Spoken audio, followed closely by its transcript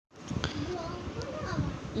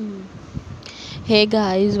Hey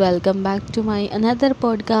guys, welcome back to my another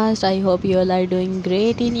podcast. I hope you all are doing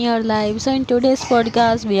great in your life. So in today's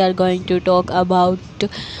podcast we are going to talk about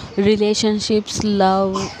relationships,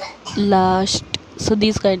 love, lust. So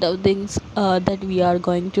these kind of things that we are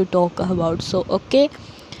going to talk about. So okay.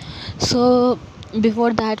 So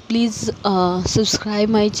before that please subscribe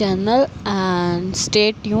my channel and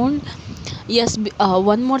stay tuned. Yes,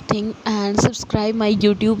 one more thing, and subscribe my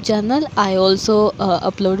YouTube channel. I also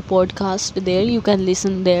upload podcast there. You can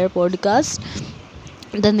listen their podcast.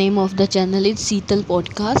 The name of the channel is Seetal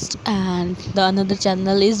Podcast, and the another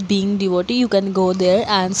channel is Being Devotee. You can go there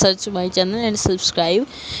and search my channel and subscribe.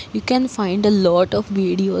 You can find a lot of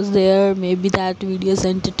videos there. Maybe that videos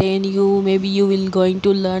entertain you. Maybe you will going to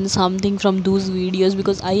learn something from those videos,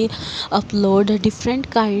 because I upload a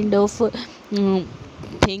different kind of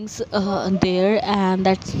things there, and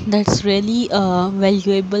that's really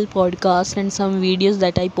valuable podcast and some videos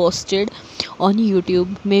that I posted on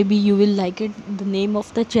YouTube. Maybe you will like it. The name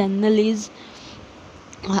of the channel is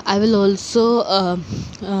I will also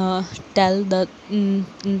tell the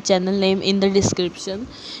channel name in the description.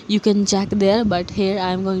 You can check there, but here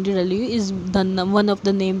I am going to tell you is one of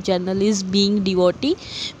the name channel is Being Devotee,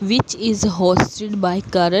 which is hosted by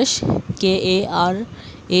Karash, Karash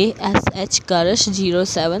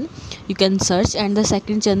Karash07. You can search. And the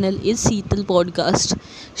second channel is Seetal Podcast.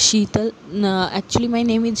 Sheetal, actually my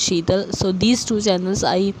name is Sheetal. So these two channels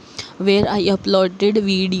where I uploaded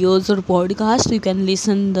videos or podcasts. You can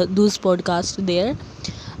listen those podcasts there.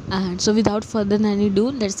 And so without further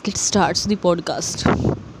ado, let's get started the podcast.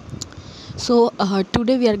 So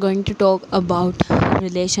today we are going to talk about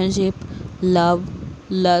relationship, love,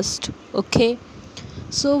 lust. Okay.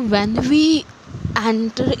 So when we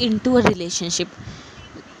enter into a relationship,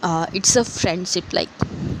 it's a friendship. Like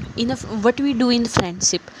what we do in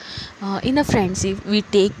friendship, in a friendship we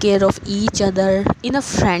take care of each other. In a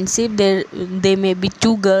friendship there may be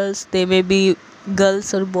two girls, there may be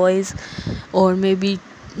girls or boys, or maybe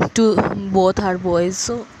two, both are boys.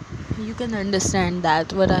 So you can understand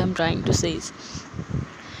that what I am trying to say is,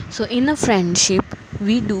 so in a friendship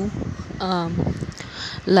we do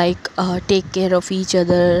take care of each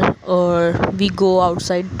other, or we go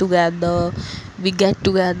outside together, we get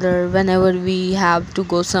together. Whenever we have to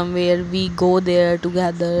go somewhere, we go there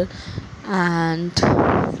together. And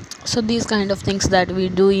so these kind of things that we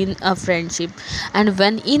do in a friendship. And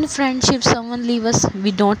when in friendship someone leave us,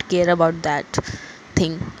 we don't care about that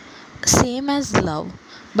thing. Same as love.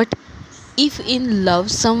 But if in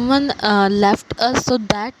love someone left us, so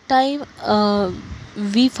that time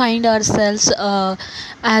we find ourselves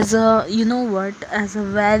as a, as a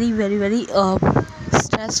very very very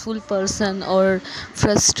stressful person, or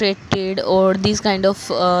frustrated, or these kind of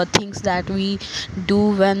things that we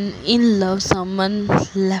do when in love someone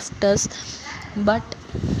left us. But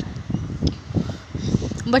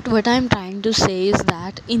what I'm trying to say is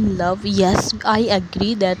that in love, yes, I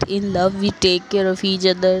agree that in love we take care of each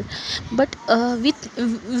other. But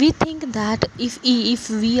we think that if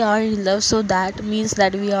we are in love, so that means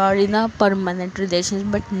that we are in a permanent relationship.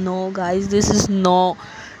 But no guys, this is no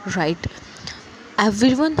right.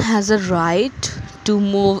 Everyone has a right to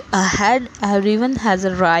move ahead. Everyone has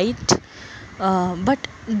a right, but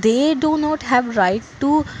they do not have right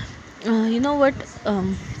to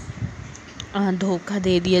धोखा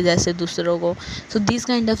दे दिया जैसे दूसरों को. So these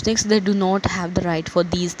kind of things, they do not have the right for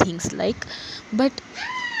these things. Like, but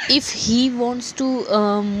if he wants to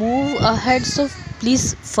move ahead, so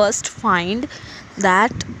please first find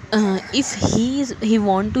that if he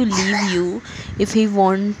want to leave you, if he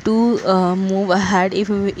want to move ahead, if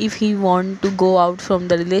he want to go out from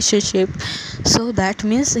the relationship, so that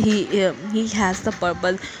means he has the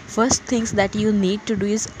purpose. First things that you need to do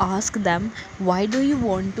is ask them, why do you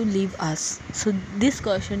want to leave us? So this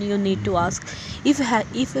question you need to ask. If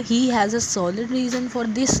he has a solid reason for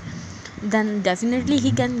this, then definitely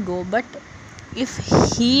he can go. But if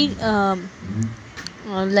he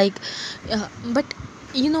but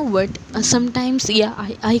you know what, sometimes yeah,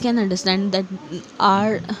 I can understand that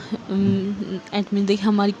our admit देख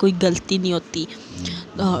हमारी कोई गलती नहीं होती,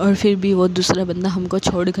 और फिर भी वो दूसरा बंदा हमको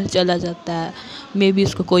छोड़कर चला जाता है. मे बी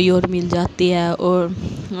उसको कोई और मिल जाती है, और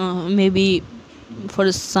maybe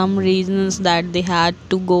for some reasons that they had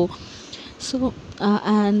to go. So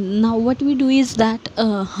and now what we do is that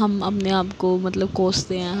हम अपने आप को मतलब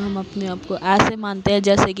कोसते हैं. हम अपने आप को ऐसे मानते हैं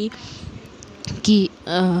जैसे कि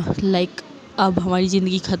like अब हमारी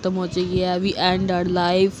ज़िंदगी ख़त्म हो चुकी है, we end our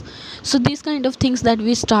life. So these kind of things that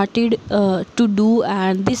we started to do,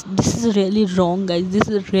 and this is really wrong guys, this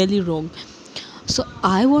is really wrong. So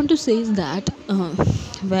I want to say is that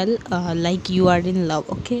like you are in love,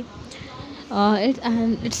 okay.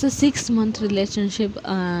 It's a 6 month relationship,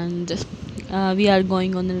 and we are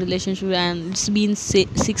going on a relationship, and it's been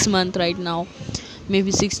 6 months right now,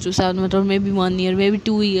 maybe 6 to 7 months, or maybe 1 year, maybe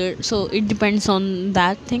 2 years. So it depends on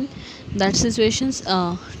that thing, that situation's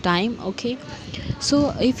time, okay.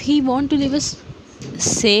 So if he want to leave us,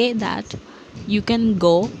 say that you can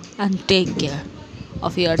go and take care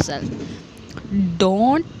of yourself.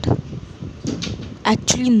 Don't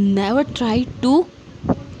actually never try to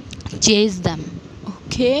chase them,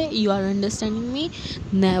 okay. You are understanding me?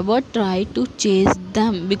 Never try to chase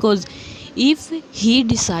them, because if he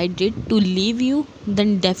decided to leave you,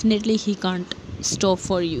 then definitely he can't stop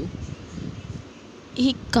for you.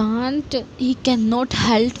 He cannot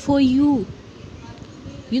help for you.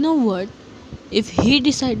 You know what? If he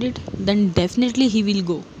decided, then definitely he will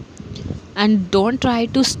go. And don't try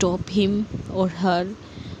to stop him or her.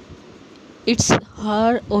 It's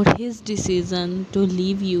her or his decision to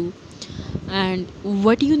leave you. And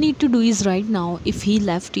what you need to do is, right now, if he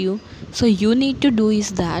left you, so you need to do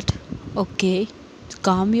is that, okay,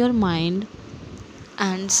 calm your mind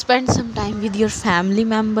and spend some time with your family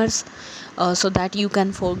members, so that you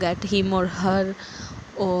can forget him or her.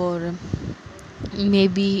 Or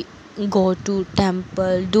maybe go to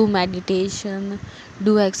temple, do meditation,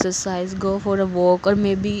 do exercise, go for a walk, or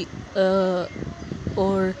maybe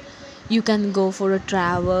or you can go for a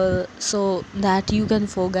travel, so that you can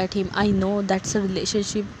forget him. I know that's a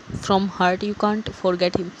relationship from heart, you can't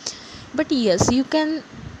forget him, but yes, you can't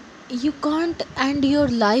end your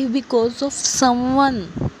life because of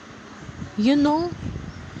someone. You know,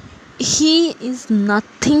 he is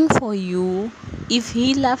nothing for you. If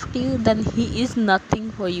he left you, then he is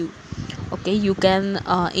nothing for you, okay. You can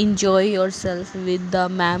enjoy yourself with the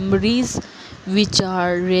memories which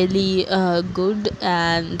are really good,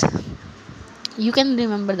 and you can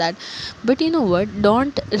remember that. But you know what,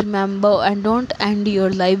 don't remember and don't end your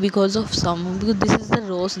life because of someone, because this is the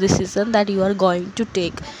rose decision that you are going to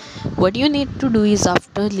take. What you need to do is,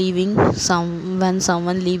 after leaving when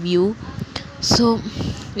someone leave you, so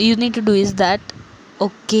you need to do is that,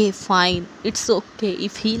 okay, fine, it's okay.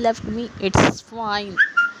 If he left me, it's fine.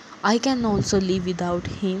 I can also live without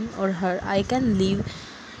him or her. I can live.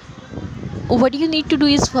 What you need to do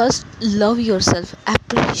is, first love yourself,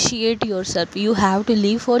 appreciate yourself. You have to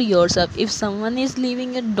live for yourself. If someone is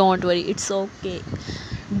leaving you, don't worry, it's okay.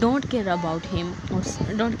 Don't care about him, or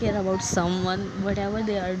don't care about someone, whatever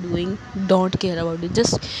they are doing. Don't care about it.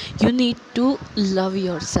 Just you need to love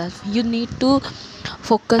yourself. You need to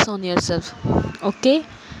focus on yourself, okay.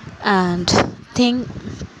 And think,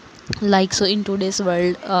 like, so in today's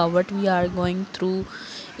world, what we are going through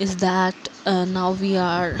is that, now we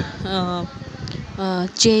are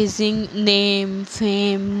chasing name,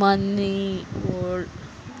 fame, money, or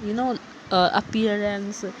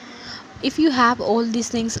appearance. If you have all these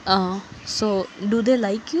things, so do they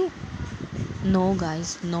like you? No,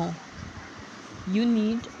 guys, no. You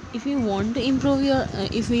need, if you want to improve your,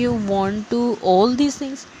 if you want to all these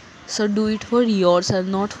things, so do it for yourself,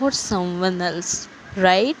 not for someone else,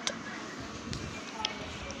 right?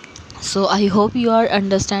 So I hope you are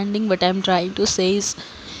understanding what I'm trying to say is.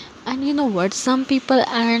 And you know what, some people,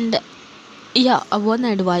 and yeah, one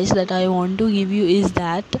advice that I want to give you is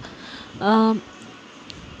that, um,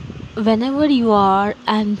 whenever you are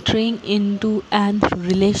entering into an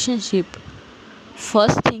relationship,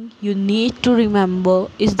 first thing you need to remember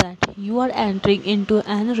is that you are entering into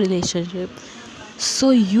an relationship.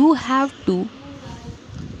 So you have to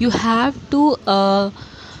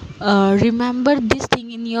remember this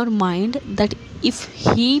thing in your mind, that if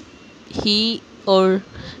he or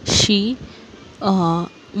she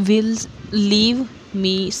will leave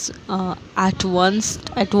me at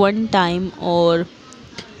one time or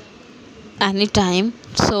anytime,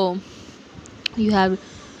 so you have,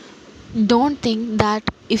 don't think that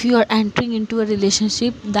if you are entering into a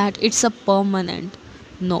relationship that it's a permanent.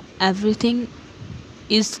 No, everything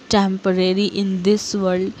is temporary in this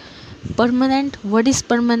world. Permanent, what is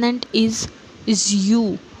permanent is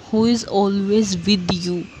you, who is always with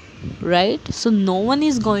you, right? So no one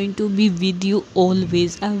is going to be with you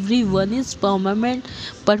always. Everyone is permanent,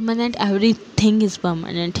 everything is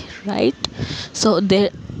permanent, right? So there,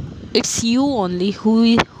 it's you only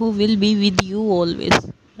who will be with you always,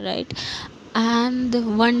 right?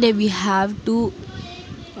 And one day we have to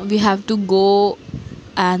go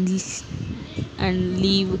and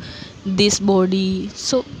leave this body.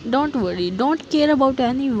 So don't worry, don't care about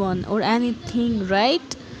anyone or anything, right?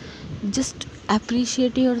 Just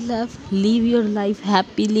appreciate your life, live your life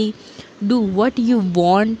happily, do what you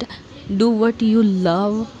want, do what you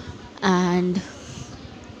love, and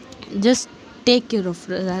just take care of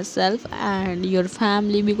yourself and your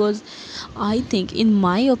family, because I think, in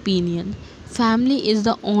my opinion, family is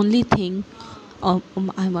the only thing,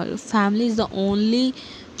 family is the only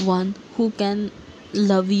one who can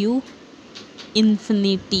love you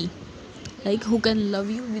infinity, like who can love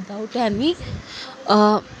you without any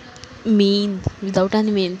uh without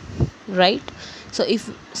any mean, right? So if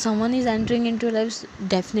someone is entering into your lives,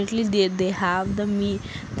 definitely they have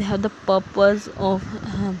they have the purpose of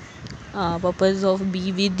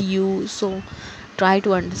be with you. So try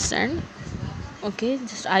to understand. Okay,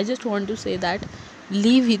 I just want to say that,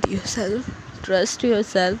 live with yourself, trust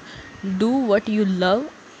yourself, do what you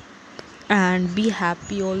love, and be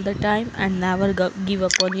happy all the time, and never give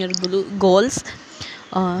up on your goals.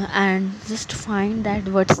 And just find that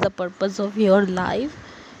what's the purpose of your life,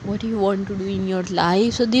 what you want to do in your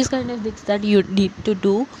life. So these kind of things that you need to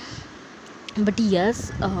do. But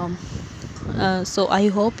yes, so I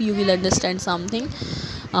hope you will understand something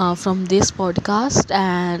from this podcast,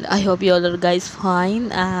 and I hope you all are guys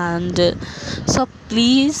fine. And so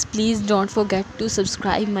please don't forget to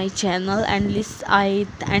subscribe my channel, and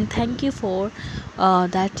thank you for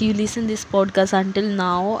that you listen this podcast until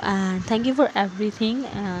now, and thank you for everything.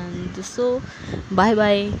 And so bye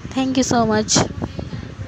bye, thank you so much.